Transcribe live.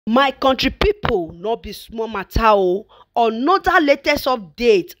My country people, no be small matter o. Another latest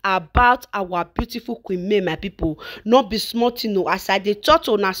update about our beautiful Queen May, my people. No be small thing o. As I dey talk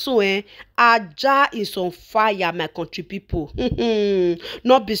to una so Ajah is on fire, my country people.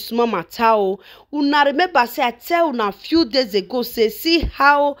 No be small matter o. Una remember say I tell una few days ago say see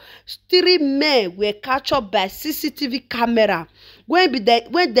how 3 men were captured by CCTV camera when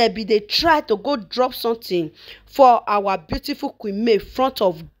they be dey try to go drop something for our beautiful Queen May front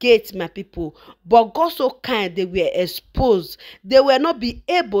of gate, my people. But God so kind, they were exposed. They were not be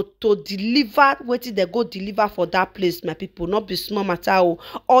able to deliver wetin they go deliver for that place, my people. Not be small matter o.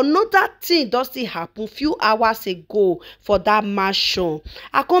 Another thing don still happen few hours ago for that mansion.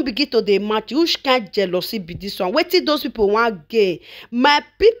 I can't begin to dey imagine which kind jealousy be this one. Wetin those people want gain, my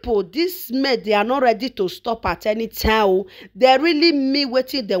people. This men, they are not ready to stop at any time o. They really mean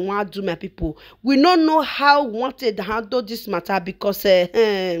wetin they want do, my people. We don't know how wanted to handle this matter because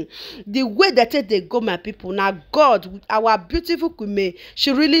the way that they go, my people. Now God, our beautiful Queen May,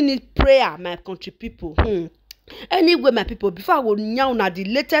 she really need prayer, my country people. Anyway, my people, before I will now the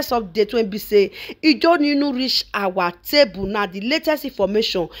latest update when be say it don't reach our table now, the latest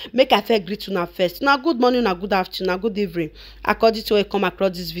information make I first greet una first. Now good morning, now good afternoon, now good evening, according to where you come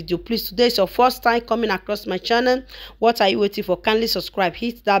across this video. Please, today is your first time coming across my channel. What are you waiting for? Kindly subscribe,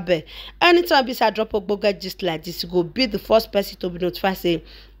 hit that bell. Anytime I drop a book just like this, you go be the first person to be notified say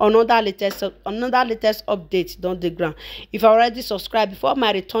another latest update don dey ground. If I already subscribed before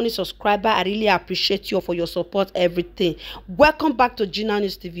my returning subscriber, I really appreciate you for your support, everything. Welcome back to Gina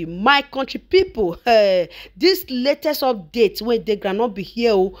News TV, my country people. This latest update wey dey ground not be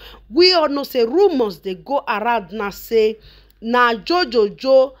here o. We all know say rumors they go around now say na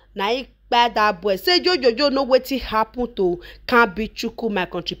jojojo na bad that boy. Say jojojo know wetin happen to Chukwu, my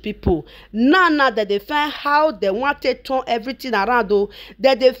country people. Now that they find how they want to turn everything around o.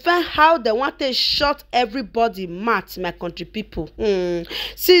 That they find how they want to shut everybody mouth, my country people.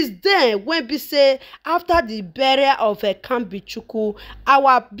 Since then, when we say after the burial of Chukwu,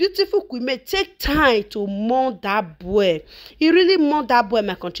 our beautiful Queen May take time to mourn that boy. He really mourn that boy,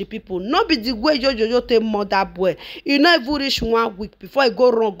 my country people. Not be the way jojojo take mourn that boy. You know, even reach 1 week before he go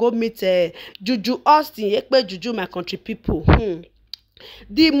run go meet juju austinyul, my country people.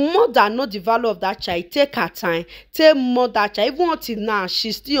 The mother know the value of that child. Take her time, take more that child. Even until now,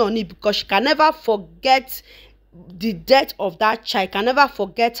 she's still on it because she can never forget the death of that child, can never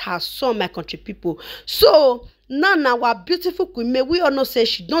forget her son, my country people. So now our beautiful Queen May, we all know say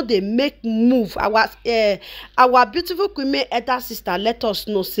she don't they make move. Our beautiful Queen May elder sister let us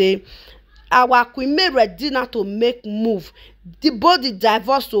know say our Queen May ready now to make move. Both the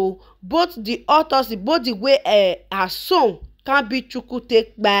divorce, both the authors, both the way her son can't be Chukwu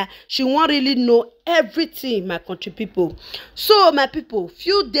take by. She won't really know everything, my country people. So my people,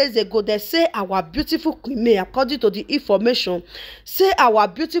 few days ago they say our beautiful Queen May, according to the information, say our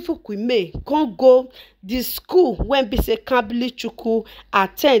beautiful Queen May can't go the school when be say Kambili Chukwu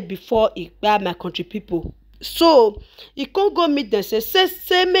attend before it by, my country people. So he can't go meet them.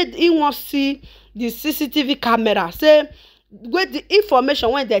 Say made he want see the CCTV camera. Say with the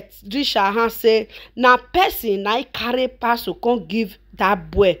information when they reach her hand say na person na carry pass to come give that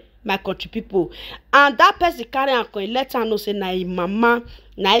boy, my country people. And that person carry and come let her know say na him mama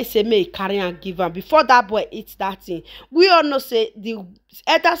na say may carry and give her before that boy eats that thing. We all know say the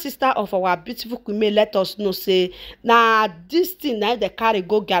elder sister of our beautiful Queen May let us know say na this thing na they carry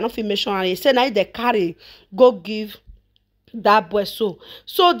go get. I don't feel mention and say na they carry go give that boy. So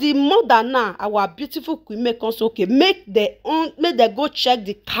the mother now, our beautiful Queen May comes okay, make they go check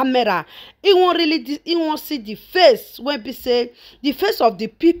the camera. He won't see the face when be say the face of the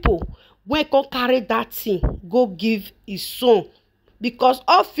people when can carry that thing go give his son, because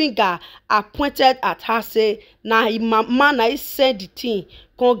all finger are pointed at her say na him mama na he send the thing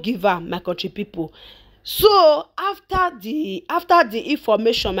can't give her, my country people. So after the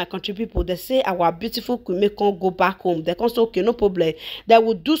information, my country people, they say our beautiful Queen May can't go back home. They can't say okay, no problem, they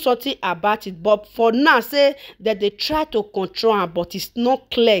will do something about it. But for now, say that they try to control her, but it's not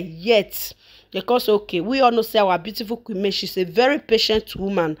clear yet. Because okay, we all know say our beautiful Queen May, she's a very patient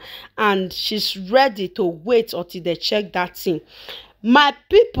woman and she's ready to wait until they check that thing. My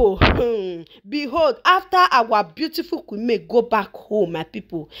people, behold, after our beautiful Queen May go back home, my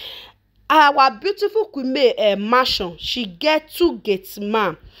people, our beautiful Queen May mansion, she get 2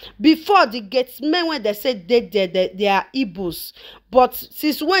 gatesmen. Before the gatesmen, when they say they are Igbos, but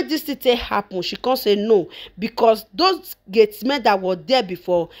since when this thing happen, she can't say no, because those gatesmen that were there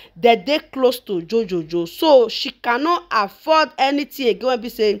before, they close to jojojo, so she cannot afford anything again. When be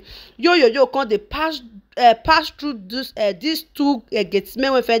saying yo can't they pass pass through these two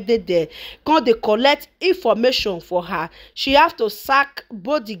gatesmen wey first dey there, come dey collect information for her. She have to sack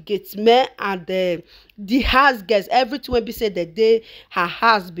both the gatesmen and the house girls, everything wey be say dem dey her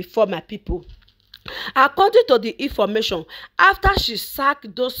house before, my people. According to the information, after she sack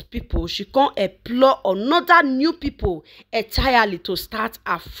those people, she come employ another new people entirely to start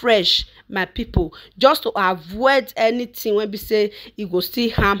afresh, my people, just to avoid anything wey be say e go still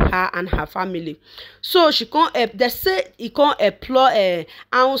harm her and her family. So she come they say e come employ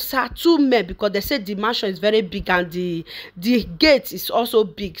answer 2 men, because they say the mansion is very big and the gate is also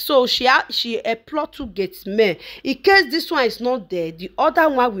big. So she employ 2 gatesmen. In case this one is not there, the other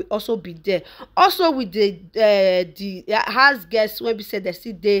one will also be there. Also with the house guests when we say they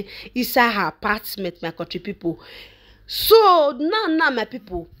still dey inside her apartment, my country people. So now my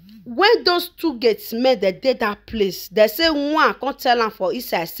people, when those 2 gatesmen they dey that place, they say one come tell am for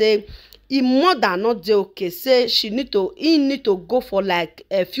inside say im mother not dey okay, say he need to go for like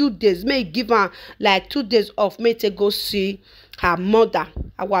a few days, may give am like 2 days off, may take go see her mother.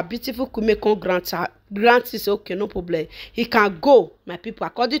 Our beautiful queen come grant is okay, no problem, he can go, my people.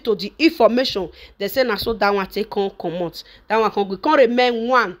 According to the information, they say na so that one take come comot, that one can go, come remain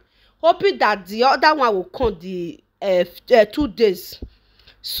one, hoping that the other one will come the 2 days.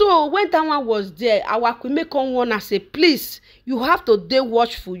 So when that one was there, our queen come warn us say, please, you have to dey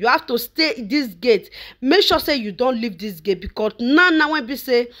watchful, you have to stay in this gate, make sure say you don't leave this gate, because now when we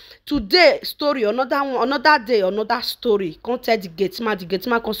say today story, another day another story, come tell the gate man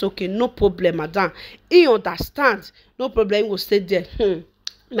come say okay, no problem madam, he understand, no problem, he will stay there.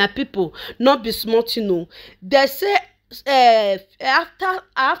 My people, not be small thing o. They say after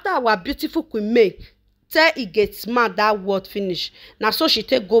our beautiful queen May tell e gets mad that word finish, now so she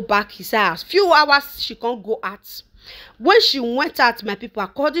take go back his house. Few hours she can't go out. When she went out, my people,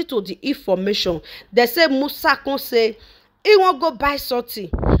 according to the information, they say Musa can say he won't go buy something.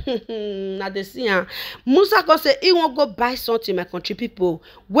 Now they see Musa can say he won't go buy something, my country people.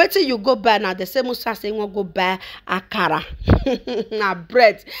 Wait till you go buy. Now they say Musa say he won't go buy akara. Now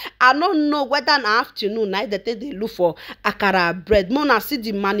bread. I don't know whether in the afternoon night they look for akara bread. Mona see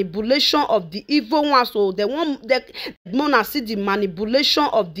the manipulation of the evil ones. So they want Mona see the manipulation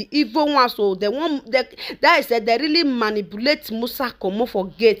of the evil ones. So they want that is they really manipulate Musa come for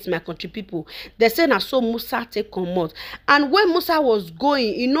gates, my country people. They say na so Musa take come out. And when Musa was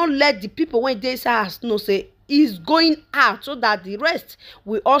going, he not let the people when they say know say he's going out, so that the rest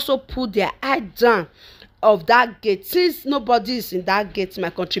will also put their eye down of that gate. Since nobody is in that gate, my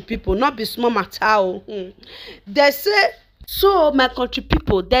country people, not be small matter. They say, so my country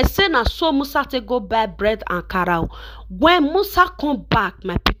people, they say na so Musa take go buy bread and carrow. When Musa come back,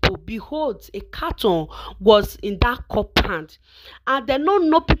 my people, behold, a carton was in that compound, and they don't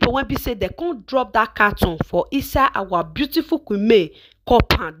know people when we say they can't drop that carton for inside our beautiful queen May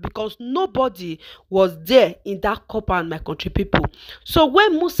compound, because nobody was there in that compound, my country people. So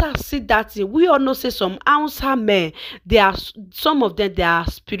when Musa see that thing, we all know say some answer men, they are some of them, they are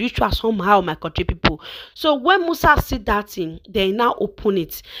spiritual somehow, my country people. So when Musa see that thing, they now open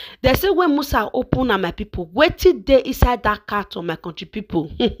it. They say when Musa open my people, wait till they inside that carton, my country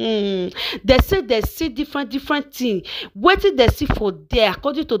people. They say they see different things. Wait till they see for there,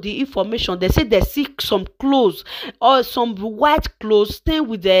 according to the information, they say they see some clothes or some white clothes stay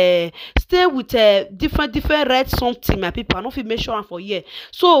with different red something, my people. I don't feel make sure for here.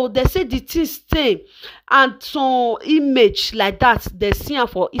 So they say the thing stay, and some image like that they see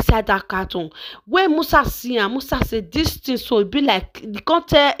for inside that carton. When Musa see am, Musa say this thing, so it be like the can't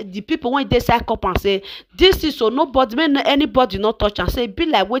tell the people when they say up and say this is so nobody, anybody not touch, and say it be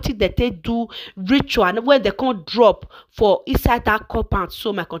like waiting that they do ritual and when they can't drop for inside that compound.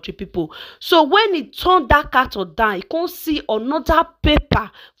 So my country people, so when he turned that carton down, he can't see another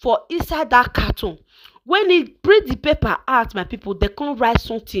paper for inside that carton. When he bring the paper out, my people, they can't write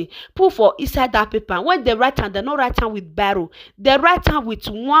something put for inside that paper. When they write and they not write am with barrel, they write am with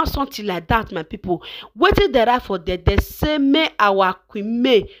one something like that, my people. Wetin they write for there, they say may our queen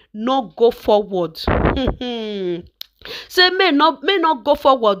May not go forward. Say may not go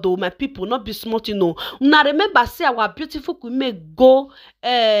forward though, my people, not be smart, you know. Now remember, say our beautiful queen may go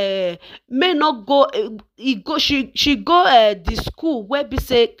may not go she go the school where be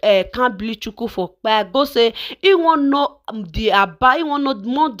say can't believe chuku for go say he want know the about, he want know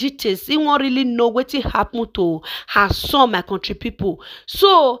more details, he want really know what happened to her son, my country people.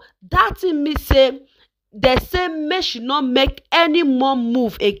 So that me say they say may she not make any more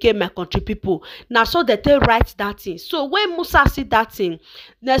move again, my country people. Now so they write that thing. So when Musa see that thing,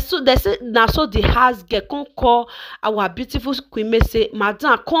 they say now so the house get come call our beautiful queen May say,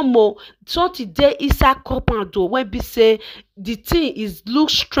 madam, come on, something dey inside compound o when be say the thing is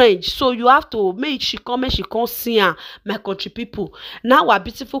look strange, so you have to make she come see am. My country people, now our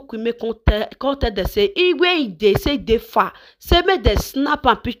beautiful queen may come tell them say where e dey, say dey far, say make dem snap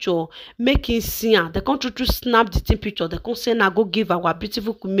am picture make him see am. Dem come true snap the thing picture, dem come send am go give our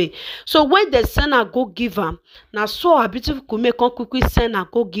beautiful queen may. So when dem send am go give am, na so our beautiful queen may come quickly send am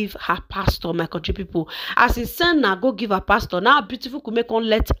go give her pastor. My country people, as he send am go give her pastor, now our beautiful queen may come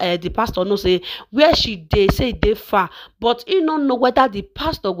let the pastor know say where she dey, say e dey far, but he no know whether the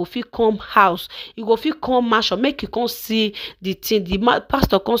pastor go fit come house, he go fit come mansion make he come see the thing. The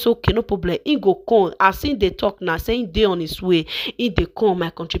pastor come say okay, no problem, he go come. As him dey talk now, say he dey on his way, he dey come. My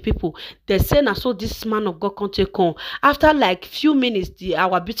country people, they say na so this man of God come take come. After like few minutes,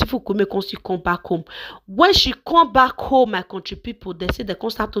 our beautiful queen come still come back home. When she come back home, my country people, they say they come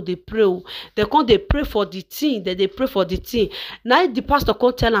start to dey pray. They come dey pray for the thing, they pray for the thing. Now the pastor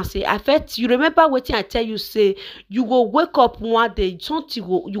come tell am say, I felt you remember wetin I tell you, say you go wake up one day, something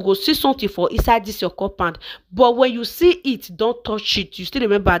you go see something for inside this your compound, but when you see it, don't touch it. You still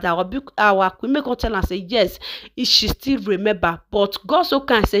remember that? Our queen may come tell am say yes, she still remember, but God so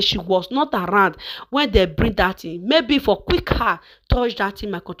kind say she was not around when they bring that thing. Maybe for quick her touch that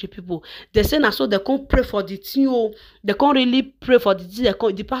thing. My country people, they say na so they come pray for the thing. Oh, they can't really pray for the thing.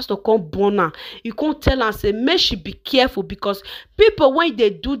 The pastor come born her. He can't tell her say make she be careful, because people when they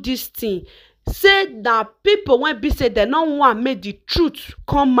do this thing, say that people when be say they don't want make the truth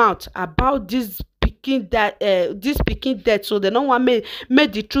come out about this pikin death, so they don't want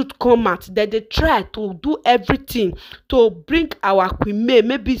make the truth come out. That they try to do everything to bring our queen may,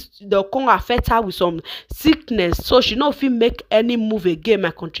 maybe they'll come affect her with some sickness, so she no fit make any move again.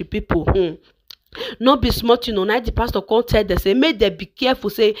 My country people, no be small thing. Now the pastor come tell them say make them be careful,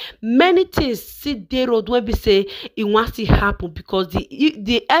 say many things see dey road when be say it wants to happen, because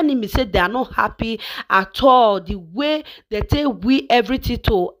the enemy said they are not happy at all the way they take we everything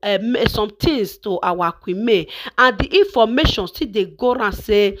to some things to our queen may. And the information still they go around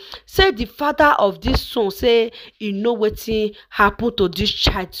say the father of this son say he know wetin happen to this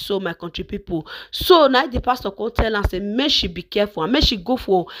child. So my country people, so now the pastor come tell am say make she be careful and make she go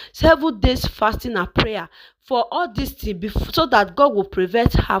for 7 days fasting and prayer for all this thing, so that God will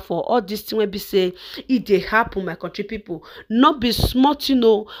prevent her for all this thing when be say it dey happen. My country people, not be smart, you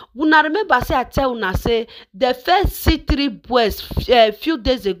know. Una remember say I tell una say the first see 3 boys few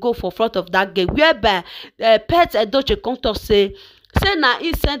days ago for front of that gate, whereby pet Edochie come talk say na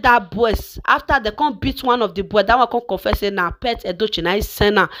he send that boys. After they come beat one of the boys, that one come confess say na pet Edochie na he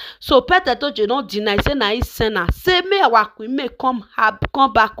send her. So pet Edochie no deny, say na he send her. Say may our queen may come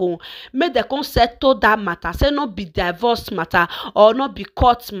back home, may they come settle that matter. Say no be divorce matter or not be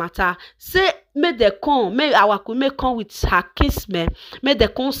court matter. Say may they come, may our queen may come with her kinsmen, may they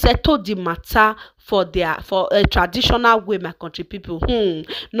come settle the matter for a traditional way. My country people,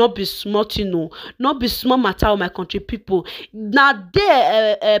 not be smart, you know, not be small matter. My country people, now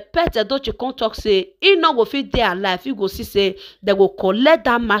there pet Edochie come talk say he no go fit dey alive. He go see say they go collect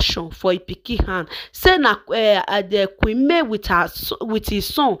that mansion for a pikin hand. Say na the queen may with his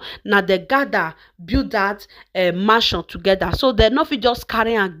son, now they gather build that mansion together, so they no fit just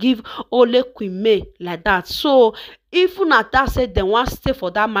carry and give only queen may like that. So if una that say they want stay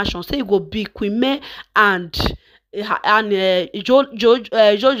for that mansion, say it go be queen may and Jojo,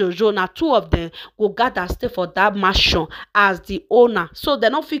 na 2 of them go gather stay for that mansion as the owner. So they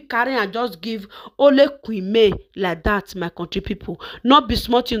no fit carry and just give only queen may like that. My country people, not be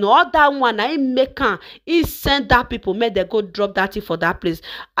smart, you know. All that one I make am, he send that people make they go drop that thing for that place.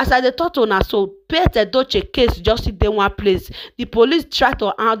 As I dey talk to una, so pet Edochie case just sit dey one place. The police try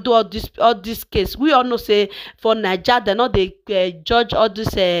to handle all this case. We all know say for Naija they no dey judge all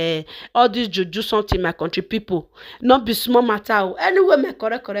this juju something. My country people, not be small matter. Anyway, my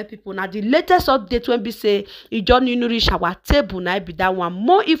correct people, now the latest update when be say e just new reach our table, now be that one.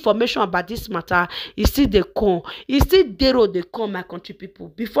 More information about this matter is still dey come, is still dey road dey come. My country people,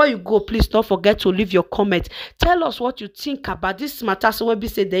 before you go, please don't forget to leave your comment. Tell us what you think about this matter. So when be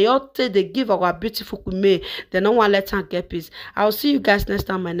say they all say they give our beautiful queen may, they no want let her get peace. I'll see you guys next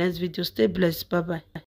time, my next video. Stay blessed. Bye bye.